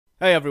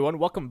Hey everyone,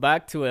 welcome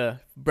back to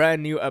a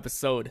brand new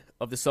episode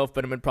of the Self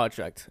Betterment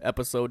Project,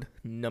 episode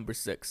number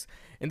 6.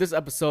 In this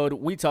episode,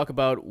 we talk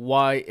about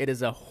why it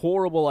is a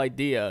horrible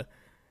idea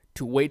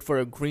to wait for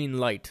a green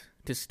light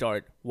to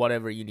start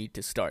whatever you need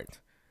to start.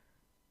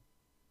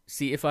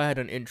 See, if I had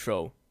an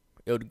intro,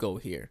 it would go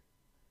here.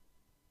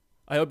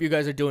 I hope you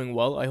guys are doing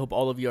well. I hope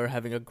all of you are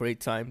having a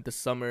great time. The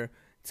summer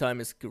time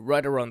is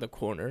right around the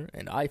corner,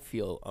 and I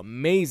feel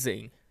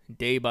amazing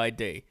day by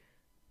day.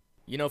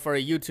 You know, for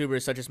a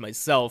YouTuber such as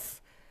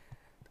myself,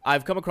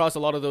 I've come across a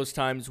lot of those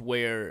times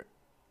where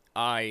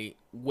I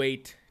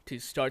wait to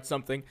start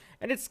something,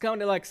 and it's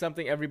kind of like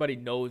something everybody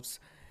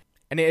knows,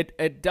 and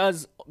it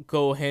does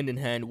go hand in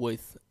hand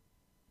with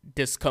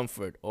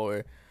discomfort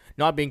or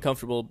not being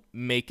comfortable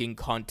making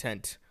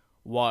content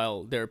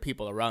while there are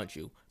people around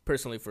you,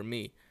 personally for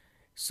me.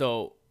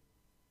 So,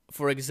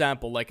 for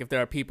example, like if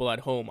there are people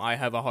at home, I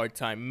have a hard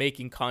time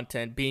making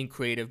content, being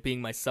creative,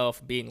 being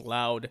myself, being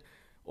loud,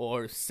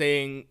 or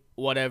saying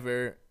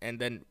whatever, and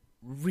then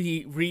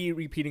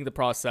repeating the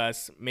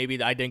process.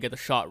 Maybe I didn't get the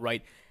shot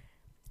right.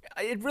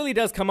 It really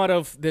does come out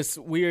of this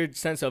weird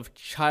sense of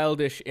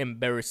childish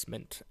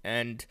embarrassment,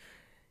 and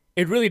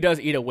it really does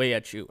eat away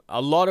at you.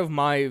 A lot of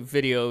my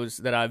videos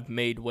that I've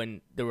made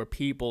when there were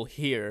people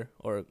here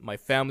or my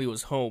family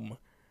was home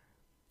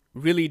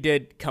really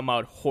did come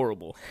out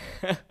horrible.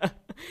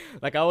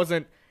 Like I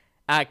wasn't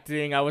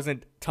acting, I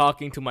wasn't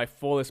talking to my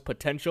fullest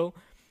potential.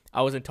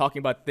 I wasn't talking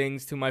about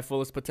things to my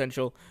fullest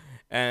potential,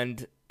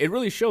 and it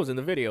really shows in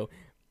the video.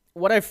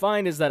 What I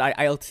find is that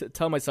I'll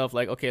tell myself,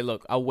 like, okay,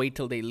 look, I'll wait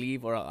till they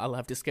leave, or I'll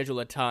have to schedule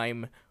a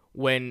time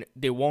when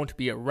they won't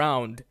be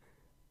around,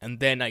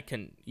 and then I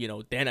can,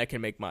 then I can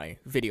make my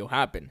video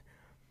happen.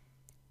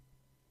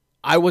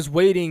 I was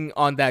waiting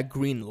on that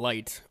green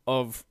light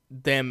of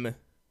them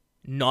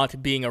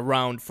not being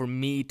around for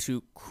me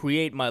to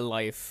create my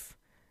life,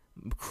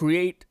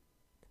 create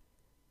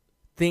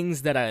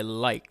things that I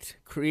liked,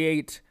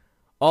 create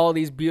all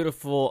these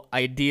beautiful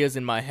ideas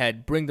in my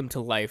head, bring them to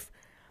life.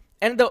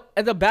 And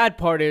the bad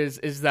part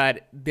is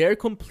that they're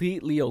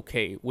completely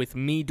okay with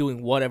me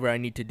doing whatever I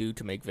need to do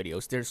to make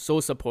videos. They're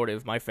so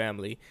supportive, my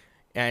family,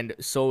 and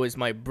so is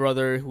my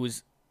brother,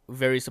 who's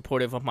very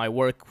supportive of my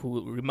work,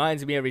 who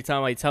reminds me every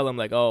time I tell him,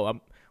 like,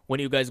 when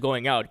are you guys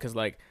going out? Because,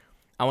 like,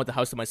 I want the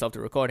house to myself to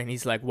record. And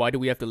he's like, why do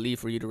we have to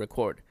leave for you to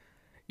record?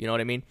 You know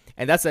what I mean?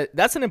 And that's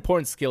an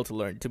important skill to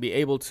learn, to be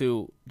able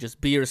to just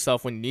be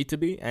yourself when you need to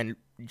be and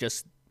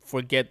just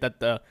forget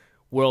that the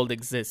world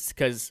exists,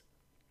 because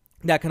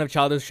that kind of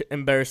childish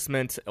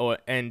embarrassment,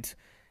 and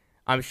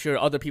I'm sure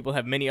other people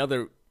have many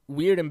other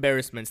weird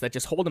embarrassments that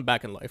just hold them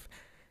back in life.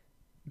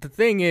 The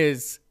thing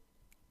is,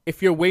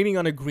 if you're waiting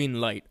on a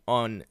green light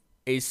on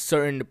a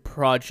certain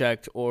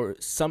project or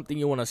something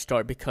you want to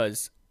start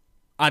because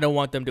I don't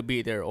want them to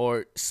be there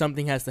or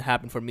something has to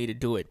happen for me to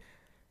do it,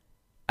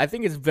 I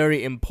think it's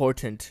very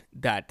important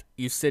that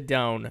you sit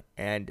down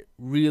and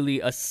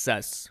really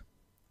assess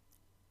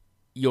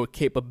your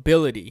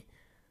capability,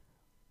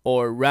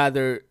 or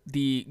rather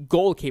the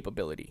goal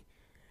capability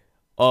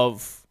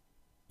of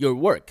your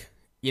work.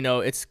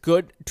 It's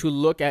good to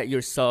look at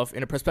yourself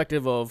in a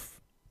perspective of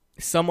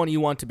someone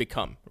you want to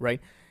become, right?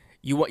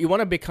 You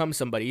want to become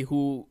somebody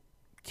who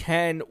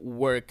can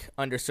work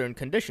under certain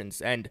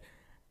conditions, and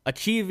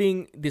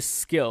achieving this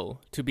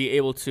skill to be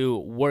able to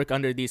work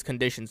under these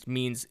conditions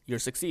means you're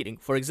succeeding.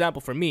 For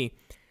example, for me,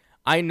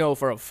 I know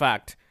for a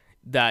fact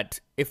that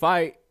if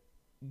I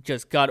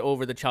just got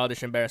over the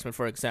childish embarrassment,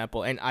 for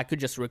example, and I could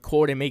just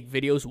record and make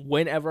videos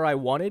whenever I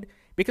wanted,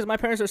 because my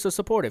parents are so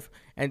supportive,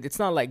 and it's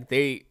not like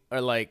they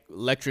are like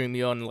lecturing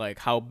me on like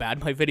how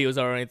bad my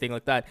videos are or anything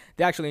like that.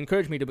 They actually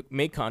encourage me to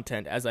make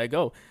content as I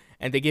go,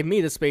 and they give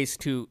me the space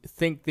to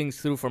think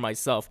things through for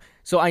myself.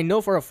 So I know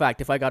for a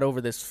fact if I got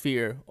over this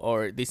fear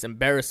or this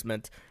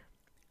embarrassment,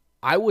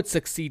 I would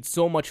succeed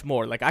so much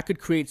more. Like, I could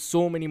create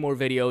so many more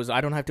videos.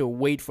 I don't have to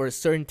wait for a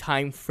certain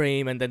time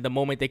frame, and then the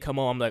moment they come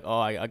on, I'm like,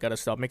 I gotta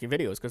stop making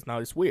videos because now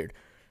it's weird.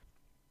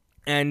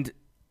 And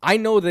I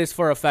know this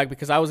for a fact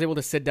because I was able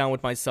to sit down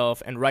with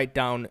myself and write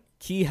down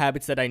key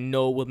habits that I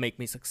know will make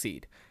me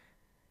succeed.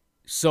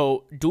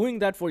 So doing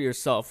that for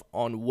yourself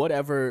on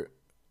whatever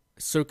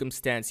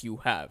circumstance you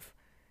have,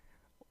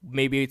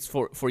 maybe it's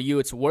for you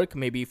it's work,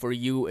 maybe for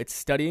you it's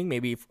studying,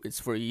 maybe it's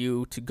for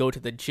you to go to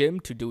the gym,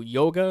 to do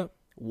yoga,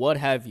 what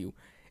have you.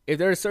 If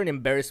there are certain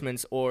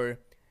embarrassments, or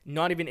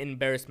not even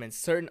embarrassments,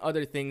 certain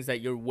other things that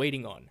you're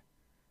waiting on,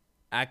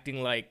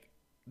 acting like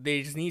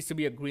there just needs to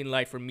be a green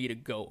light for me to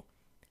go,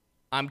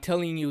 I'm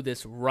telling you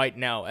this right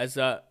now as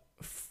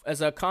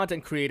a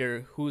content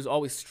creator who's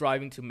always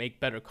striving to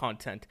make better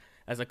content,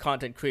 as a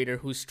content creator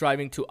who's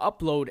striving to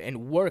upload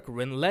and work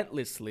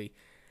relentlessly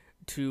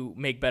to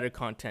make better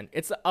content.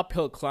 It's an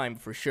uphill climb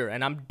for sure,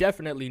 and I'm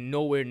definitely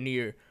nowhere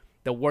near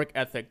the work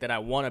ethic that I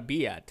want to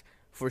be at,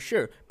 for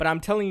sure. But I'm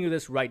telling you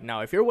this right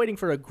now. If you're waiting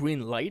for a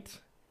green light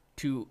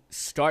to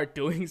start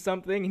doing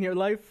something in your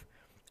life,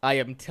 I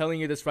am telling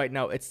you this right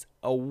now. It's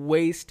a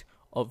waste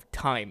of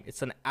time.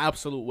 It's an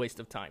absolute waste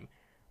of time.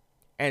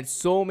 And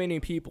so many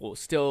people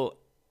still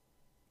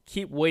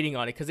keep waiting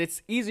on it because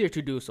it's easier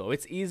to do so.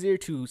 It's easier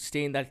to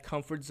stay in that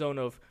comfort zone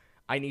of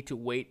I need to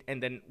wait,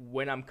 and then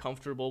when I'm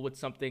comfortable with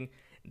something,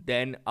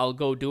 then I'll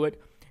go do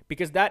it.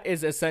 Because that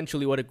is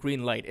essentially what a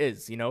green light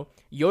is, you know?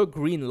 Your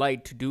green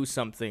light to do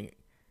something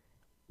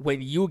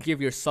when you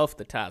give yourself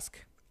the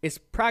task is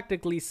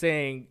practically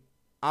saying,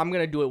 I'm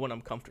going to do it when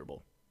I'm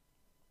comfortable.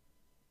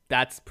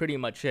 That's pretty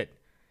much it.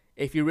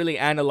 If you really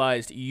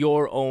analyzed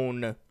your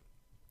own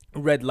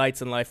red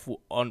lights in life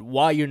on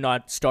why you're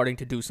not starting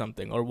to do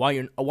something or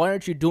why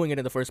aren't you doing it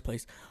in the first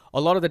place, a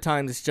lot of the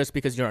times it's just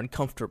because you're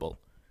uncomfortable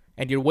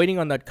and you're waiting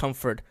on that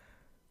comfort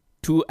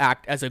to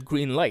act as a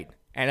green light.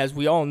 And as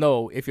we all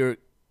know, if you're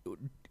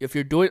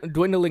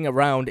dwindling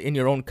around in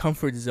your own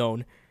comfort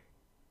zone,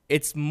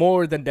 it's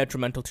more than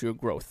detrimental to your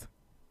growth.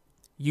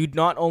 You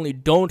not only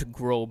don't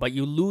grow, but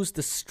you lose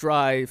the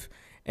strive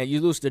and you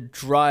lose the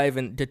drive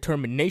and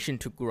determination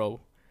to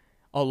grow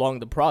along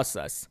the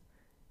process.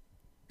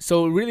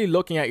 So really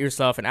looking at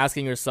yourself and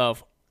asking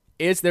yourself,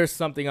 is there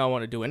something I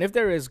want to do? And if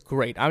there is,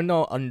 great. I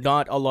know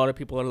not a lot of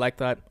people are like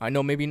that. I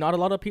know maybe not a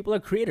lot of people are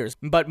creators,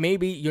 but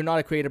maybe you're not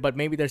a creator, but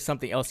maybe there's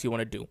something else you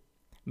want to do.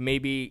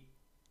 Maybe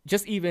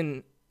just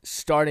even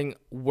starting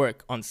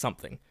work on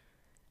something.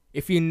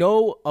 If you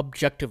know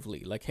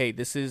objectively, like, hey,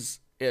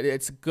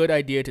 it's a good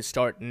idea to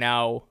start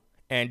now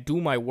and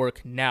do my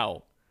work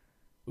now,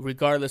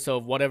 regardless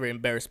of whatever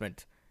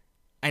embarrassment,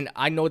 and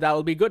I know that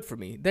will be good for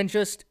me, then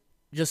just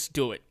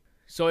do it.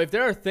 So if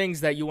there are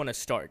things that you want to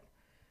start,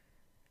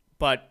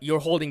 but you're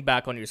holding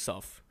back on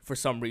yourself for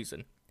some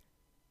reason,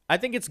 I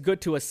think it's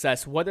good to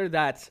assess whether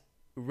that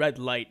red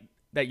light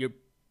that you're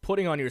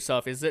putting on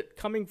yourself, is it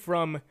coming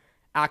from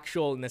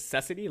actual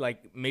necessity?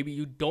 Like maybe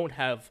you don't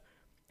have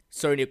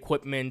certain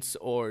equipment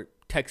or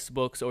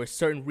textbooks or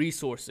certain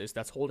resources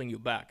that's holding you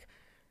back.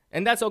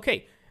 And that's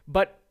okay.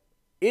 But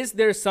is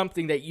there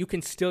something that you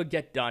can still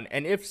get done?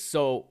 And if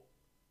so,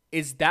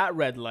 is that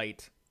red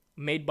light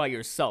made by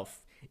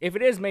yourself? If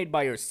it is made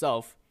by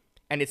yourself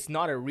and it's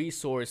not a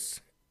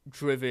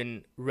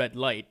resource-driven red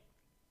light,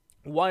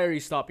 why are you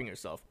stopping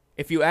yourself?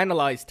 If you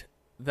analyzed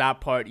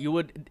that part, you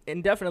would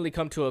indefinitely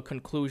come to a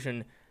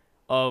conclusion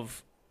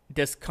of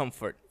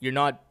discomfort. You're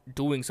not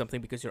doing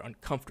something because you're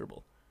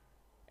uncomfortable.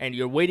 And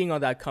you're waiting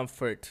on that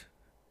comfort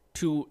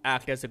to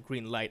act as a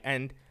green light.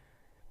 And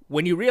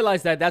when you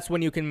realize that, that's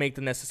when you can make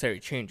the necessary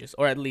changes,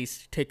 or at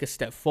least take a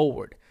step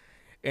forward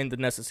in the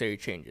necessary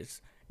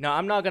changes. Now,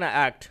 I'm not going to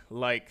act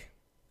like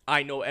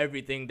I know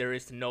everything there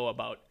is to know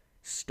about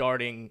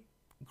starting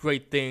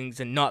great things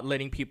and not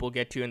letting people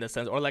get to you in the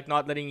sense, or like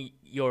not letting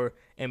your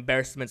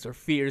embarrassments or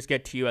fears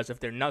get to you as if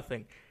they're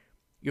nothing.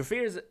 Your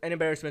fears and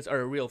embarrassments are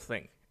a real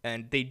thing,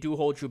 and they do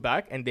hold you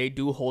back, and they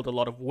do hold a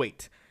lot of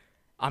weight.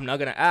 I'm not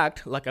going to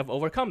act like I've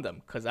overcome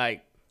them, because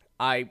I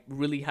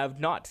really have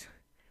not.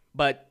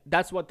 But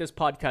that's what this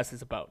podcast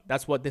is about.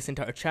 That's what this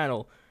entire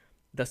channel,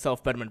 the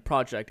Self-Betterment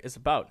Project, is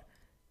about.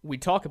 We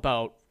talk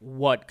about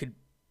what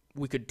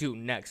we could do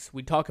next.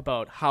 We talk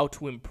about how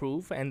to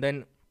improve, and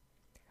then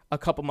a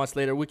couple months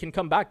later, we can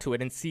come back to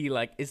it and see,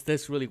 like, is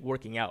this really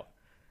working out?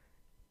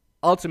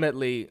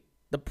 Ultimately,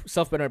 the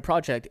Self-Betterment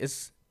Project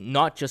is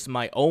not just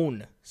my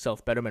own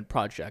self-betterment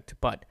project,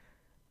 but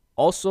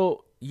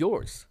also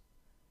yours.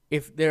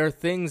 If there are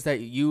things that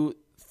you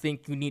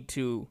think you need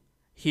to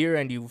hear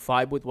and you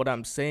vibe with what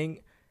I'm saying,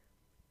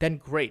 then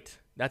great.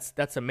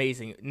 That's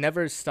amazing.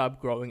 Never stop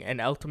growing, and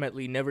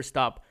ultimately never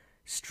stop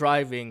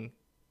striving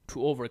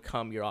to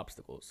overcome your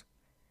obstacles.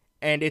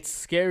 And it's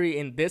scary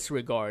in this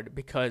regard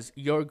because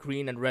your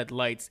green and red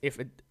lights, if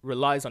it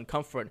relies on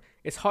comfort,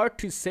 it's hard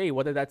to say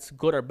whether that's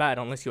good or bad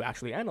unless you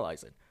actually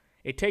analyze it.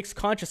 It takes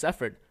conscious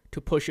effort to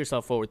push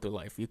yourself forward through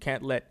life. You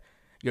can't let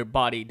your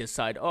body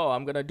decide, oh,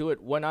 I'm going to do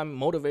it when I'm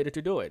motivated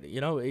to do it.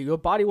 You know, your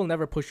body will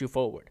never push you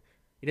forward.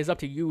 It is up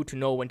to you to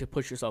know when to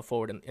push yourself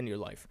forward in your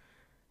life.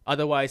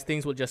 Otherwise,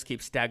 things will just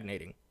keep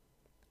stagnating.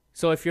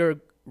 So if you're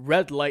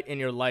red light in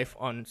your life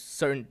on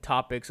certain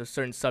topics or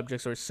certain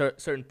subjects or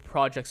certain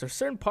projects or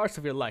certain parts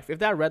of your life, if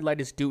that red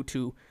light is due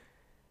to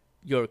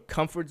your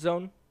comfort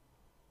zone,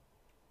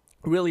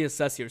 really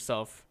assess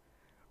yourself,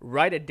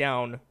 write it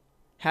down,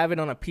 have it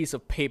on a piece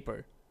of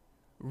paper,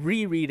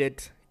 reread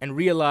it, and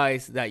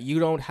realize that you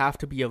don't have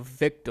to be a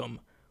victim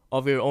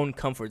of your own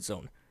comfort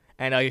zone.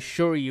 And I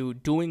assure you,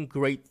 doing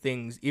great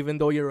things, even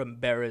though you're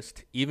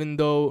embarrassed, even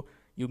though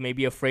you may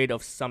be afraid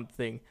of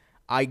something,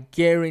 I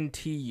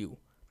guarantee you,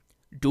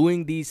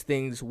 doing these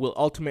things will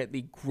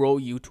ultimately grow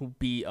you to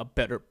be a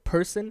better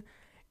person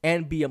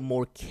and be a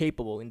more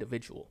capable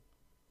individual.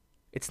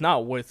 It's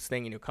not worth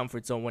staying in your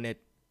comfort zone when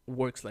it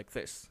works like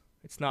this.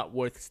 It's not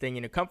worth staying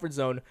in your comfort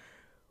zone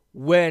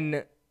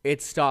when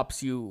it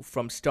stops you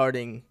from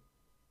starting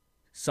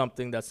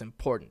something that's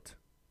important.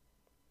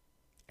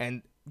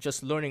 And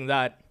just learning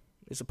that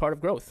is a part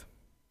of growth.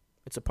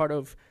 It's a part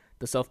of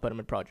the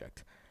Self-Betterment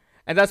Project.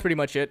 And that's pretty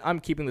much it. I'm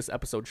keeping this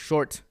episode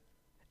short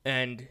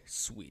and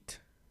sweet.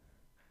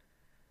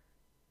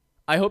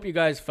 I hope you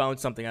guys found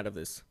something out of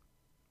this.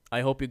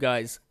 I hope you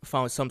guys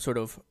found some sort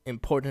of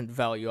important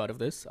value out of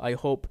this. I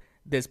hope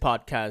this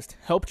podcast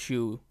helped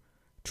you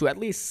to at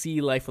least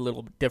see life a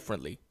little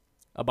differently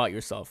about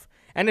yourself.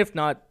 And if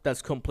not,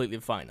 that's completely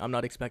fine. I'm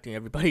not expecting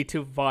everybody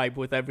to vibe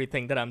with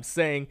everything that I'm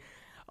saying.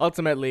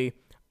 Ultimately,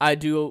 I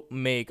do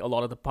make a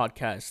lot of the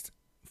podcast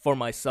for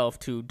myself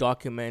to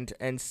document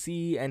and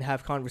see and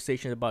have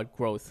conversations about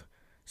growth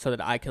so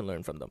that I can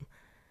learn from them.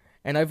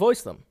 And I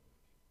voice them.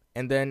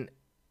 And then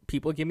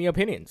people give me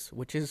opinions,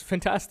 which is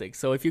fantastic.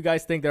 So if you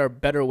guys think there are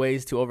better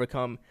ways to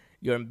overcome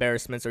your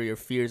embarrassments or your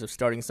fears of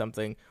starting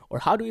something, or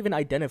how to even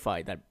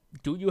identify that,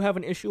 do you have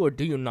an issue or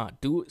do you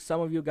not? Do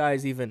some of you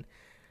guys even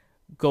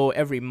go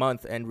every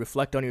month and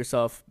reflect on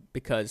yourself,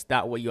 because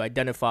that way you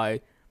identify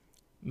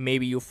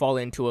maybe you fall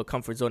into a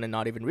comfort zone and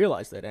not even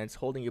realize that, and it's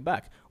holding you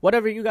back.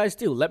 Whatever you guys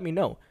do, let me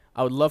know.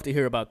 I would love to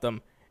hear about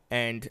them.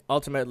 And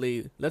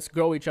ultimately, let's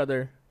grow each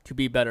other to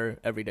be better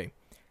every day.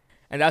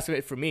 And that's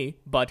it for me.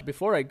 But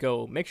before I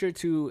go, make sure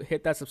to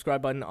hit that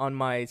subscribe button on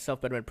my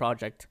Self-Betterment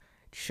Project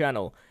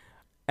channel.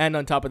 And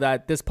on top of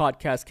that, this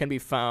podcast can be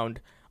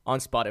found on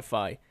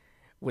Spotify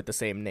with the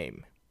same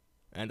name.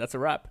 And that's a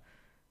wrap.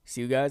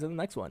 See you guys in the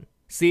next one.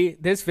 See,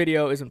 this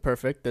video isn't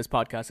perfect. This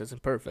podcast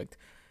isn't perfect.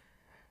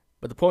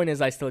 But the point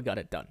is, I still got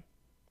it done.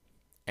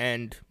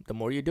 And the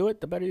more you do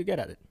it, the better you get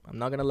at it. I'm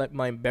not going to let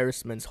my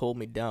embarrassments hold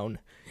me down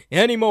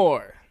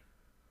anymore.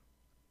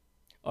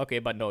 Okay,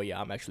 but no,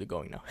 yeah, I'm actually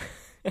going now.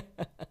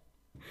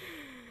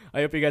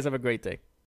 I hope you guys have a great day.